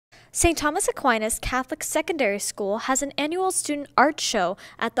St. Thomas Aquinas Catholic Secondary School has an annual student art show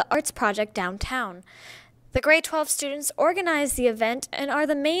at the Arts Project downtown. The grade 12 students organize the event and are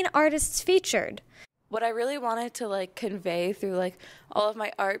the main artists featured. What I really wanted to convey through all of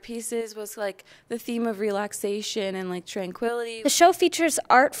my art pieces was the theme of relaxation and tranquility. The show features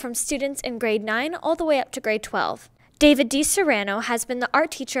art from students in grade 9 all the way up to grade 12. David D. Serrano has been the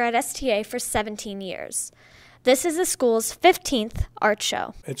art teacher at STA for 17 years. This is the school's 15th art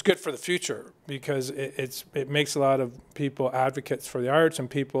show. It's good for the future because it makes a lot of people advocates for the arts, and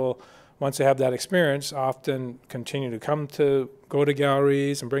people, once they have that experience, often continue to go to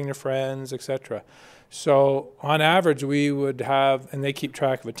galleries and bring their friends, etc. So on average, we would have, and they keep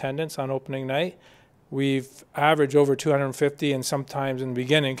track of attendance on opening night, we've averaged over 250, and sometimes in the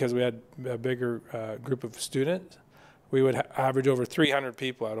beginning, because we had a bigger group of students, we would average over 300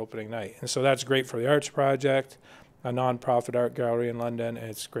 people at opening night. And so that's great for the Arts Project, a nonprofit art gallery in London, and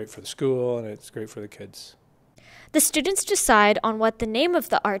it's great for the school, and it's great for the kids. The students decide on what the name of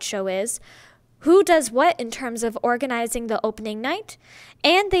the art show is, who does what in terms of organizing the opening night,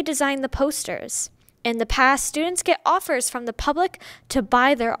 and they design the posters. In the past, students get offers from the public to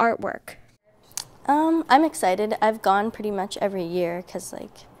buy their artwork. I'm excited. I've gone pretty much every year because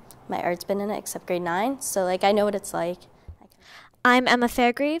my art's been in it except grade 9, so I know what it's like. I'm Emma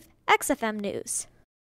Fairgrieve, XFM News.